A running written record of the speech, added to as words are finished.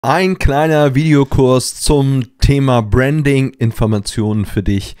Ein kleiner Videokurs zum Thema Branding, Informationen für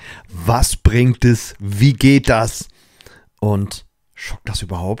dich. Was bringt es? Wie geht das? Und schockt das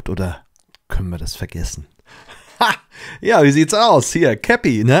überhaupt oder können wir das vergessen? Ha! Ja, wie sieht's aus? Hier,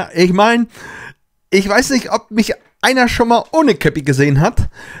 Cappy, ne? Ich meine, ich weiß nicht, ob mich einer schon mal ohne Cappy gesehen hat.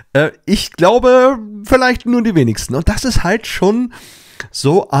 Ich glaube, vielleicht nur die wenigsten. Und das ist halt schon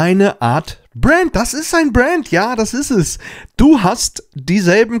so eine Art Brand. Das ist ein Brand, ja, das ist es. Du hast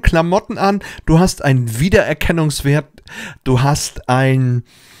dieselben Klamotten an, du hast einen Wiedererkennungswert, du hast eine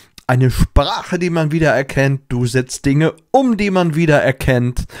Sprache, die man wiedererkennt, du setzt Dinge um, die man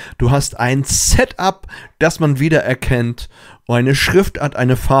wiedererkennt, du hast ein Setup, das man wiedererkennt, eine Schriftart,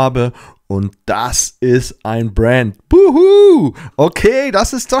 eine Farbe. Und das ist ein Brand. Buhu! Okay,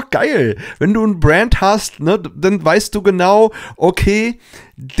 das ist doch geil. Wenn du ein Brand hast, ne, dann weißt du genau, okay,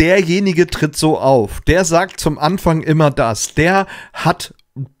 derjenige tritt so auf. Der sagt zum Anfang immer das. Der hat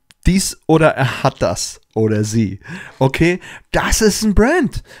dies oder er hat das oder sie. Okay, das ist ein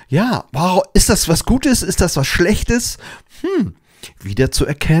Brand. Ja, wow, ist das was Gutes? Ist das was Schlechtes? Wieder zu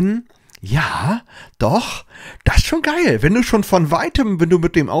erkennen. Ja, doch, das ist schon geil. Wenn du schon von weitem, wenn du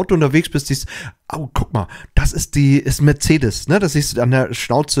mit dem Auto unterwegs bist, siehst, oh, guck mal, das ist Mercedes, ne? Das siehst du an der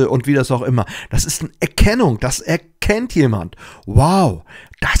Schnauze und wie das auch immer. Das ist eine Erkennung, das erkennt jemand. Wow,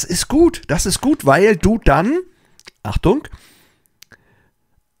 das ist gut, weil du dann, Achtung,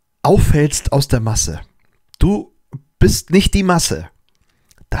 auffällst aus der Masse. Du bist nicht die Masse.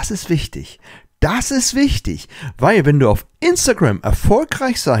 Das ist wichtig. Das ist wichtig, weil wenn du auf Instagram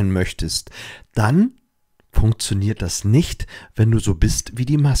erfolgreich sein möchtest, dann funktioniert das nicht, wenn du so bist wie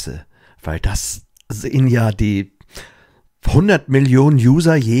die Masse. Weil das sehen ja die 100 Millionen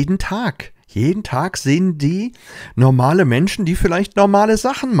User jeden Tag. Jeden Tag sehen die normale Menschen, die vielleicht normale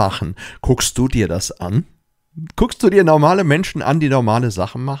Sachen machen. Guckst du dir das an? Guckst du dir normale Menschen an, die normale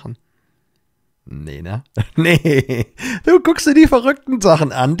Sachen machen? Nee, ne? Nee. Du guckst dir die verrückten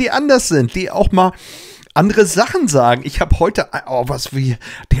Sachen an, die anders sind, die auch mal andere Sachen sagen. Ich habe heute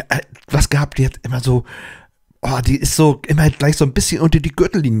was gehabt, die hat immer so, die ist so immer gleich so ein bisschen unter die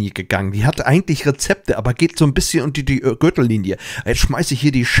Gürtellinie gegangen. Die hatte eigentlich Rezepte, aber geht so ein bisschen unter die Gürtellinie. Jetzt schmeiße ich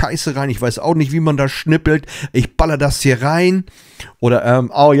hier die Scheiße rein. Ich weiß auch nicht, wie man das schnippelt. Ich baller das hier rein. Oder,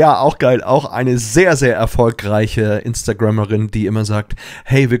 oh ja, auch geil, auch eine sehr, sehr erfolgreiche Instagrammerin, die immer sagt,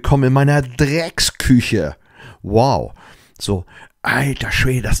 hey, willkommen in meiner Drecksküche. Wow. So, alter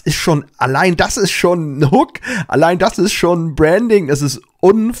Schwede, allein das ist schon ein Hook, allein das ist schon Branding, es ist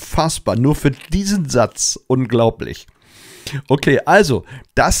unfassbar, nur für diesen Satz, unglaublich. Okay, also,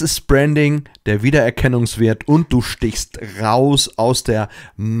 das ist Branding, der Wiedererkennungswert und du stichst raus aus der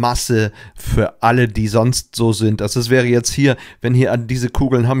Masse für alle, die sonst so sind. Das wäre jetzt hier, wenn hier diese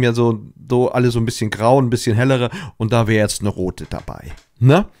Kugeln haben ja so alle so ein bisschen grau, ein bisschen hellere und da wäre jetzt eine rote dabei,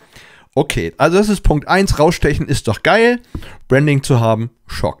 ne? Okay, also das ist Punkt 1, rausstechen ist doch geil, Branding zu haben,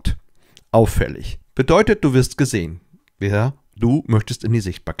 schockt, auffällig. Bedeutet, du wirst gesehen. Ja, du möchtest in die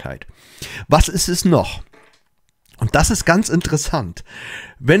Sichtbarkeit. Was ist es noch? Und das ist ganz interessant.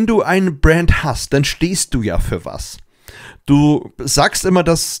 Wenn du eine Brand hast, dann stehst du ja für was. Du sagst immer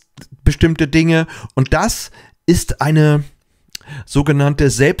das bestimmte Dinge und das ist eine sogenannte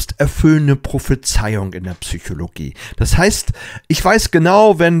selbsterfüllende Prophezeiung in der Psychologie. Das heißt, ich weiß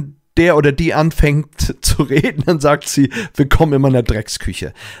genau, wenn der oder die anfängt zu reden, dann sagt sie, willkommen in meiner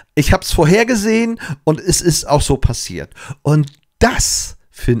Drecksküche. Ich habe es vorhergesehen und es ist auch so passiert. Und das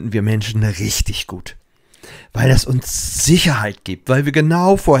finden wir Menschen richtig gut. Weil das uns Sicherheit gibt, weil wir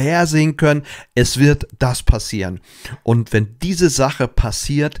genau vorhersehen können, es wird das passieren. Und wenn diese Sache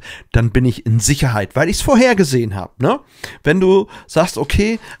passiert, dann bin ich in Sicherheit, weil ich es vorhergesehen habe. Ne? Wenn du sagst,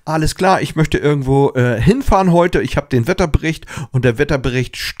 okay, alles klar, ich möchte irgendwo hinfahren heute, ich habe den Wetterbericht und der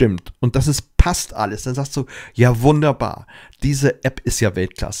Wetterbericht stimmt und passt alles, dann sagst du, ja wunderbar, diese App ist ja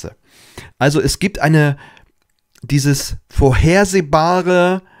Weltklasse. Also es gibt dieses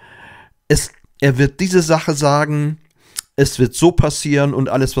vorhersehbare, er wird diese Sache sagen, es wird so passieren und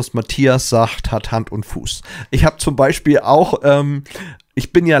alles, was Matthias sagt, hat Hand und Fuß. Ich habe zum Beispiel auch,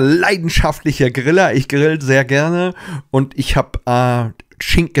 ich bin ja leidenschaftlicher Griller, ich grill sehr gerne und ich habe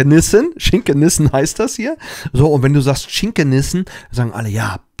Schinkenissen heißt das hier. So, und wenn du sagst Schinkenissen, sagen alle,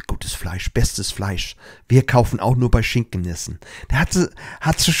 ja, gutes Fleisch, bestes Fleisch. Wir kaufen auch nur bei Schinkenissen. Der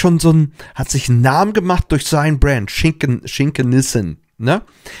hat sich einen Namen gemacht durch seinen Brand, Schinkenissen. Ne?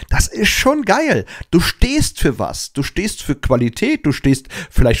 Das ist schon geil. Du stehst für was. Du stehst für Qualität,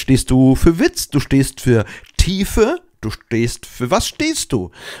 vielleicht stehst du für Witz, du stehst für Tiefe, Du stehst, für was stehst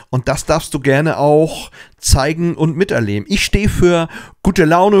du? Und das darfst du gerne auch zeigen und miterleben. Ich stehe für gute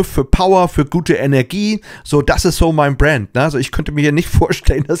Laune, für Power, für gute Energie. So, das ist so mein Brand. Ne? Also ich könnte mir hier nicht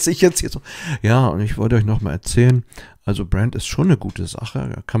vorstellen, dass ich jetzt hier so, ja, und ich wollte euch nochmal erzählen, also Brand ist schon eine gute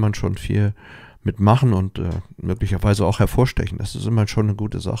Sache. Da kann man schon viel mitmachen und möglicherweise auch hervorstechen. Das ist immer schon eine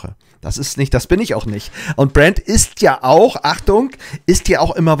gute Sache. Das ist nicht, das bin ich auch nicht. Und Brand ist ja auch, Achtung, ist ja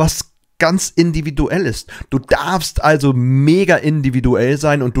auch immer was ganz Individuelles. Du darfst also mega individuell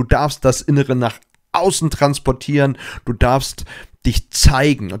sein und du darfst das Innere nach außen transportieren. Du darfst dich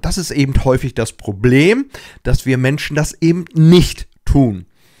zeigen. Und das ist eben häufig das Problem, dass wir Menschen das eben nicht tun.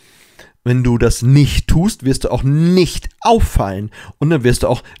 Wenn du das nicht tust, wirst du auch nicht auffallen und dann wirst du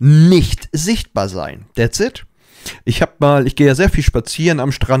auch nicht sichtbar sein. That's it. Ich gehe ja sehr viel spazieren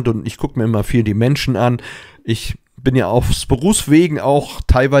am Strand und ich gucke mir immer viel die Menschen an. Ich bin ja aufs Berufswegen auch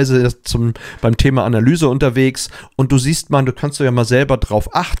teilweise beim Thema Analyse unterwegs und du siehst mal, du kannst ja mal selber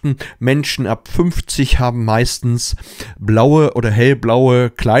drauf achten, Menschen ab 50 haben meistens blaue oder hellblaue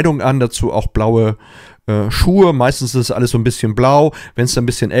Kleidung an, dazu auch blaue Schuhe, meistens ist alles so ein bisschen blau, wenn es dann ein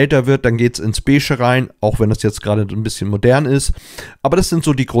bisschen älter wird, dann geht es ins Beige rein, auch wenn das jetzt gerade ein bisschen modern ist, aber das sind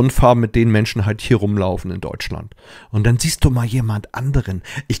so die Grundfarben, mit denen Menschen halt hier rumlaufen in Deutschland. Und dann siehst du mal jemand anderen,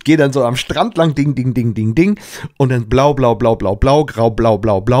 ich gehe dann so am Strand lang, ding, ding, ding, ding, ding, und dann blau, blau, blau, blau, blau, grau, blau,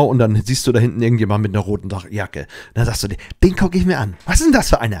 blau, blau, und dann siehst du da hinten irgendjemand mit einer roten Jacke, dann sagst du dir, den gucke ich mir an, was ist denn das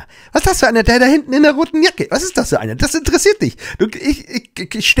für einer? Was ist das für einer, der da hinten in der roten Jacke, was ist das für einer? Das interessiert dich,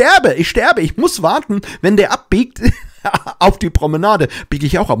 ich sterbe, ich muss warten, wenn der abbiegt auf die Promenade, biege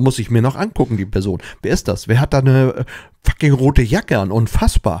ich auch ab, muss ich mir noch angucken, die Person. Wer ist das? Wer hat da eine fucking rote Jacke an?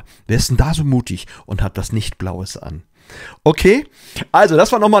 Unfassbar. Wer ist denn da so mutig und hat was nicht Blaues an? Okay, also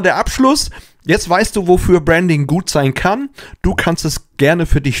das war nochmal der Abschluss. Jetzt weißt du, wofür Branding gut sein kann. Du kannst es gerne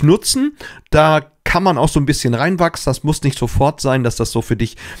für dich nutzen. Da kann man auch so ein bisschen reinwachsen. Das muss nicht sofort sein, dass das so für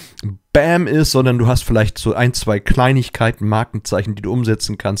dich Bam ist, sondern du hast vielleicht so ein, zwei Kleinigkeiten, Markenzeichen, die du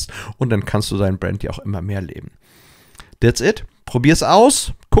umsetzen kannst und dann kannst du dein Brand ja auch immer mehr leben. That's it. Probier's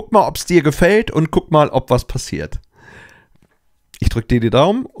aus. Guck mal, ob es dir gefällt und guck mal, ob was passiert. Ich drücke dir die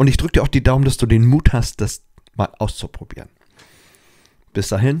Daumen und ich drücke dir auch die Daumen, dass du den Mut hast, das mal auszuprobieren. Bis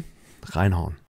dahin, reinhauen.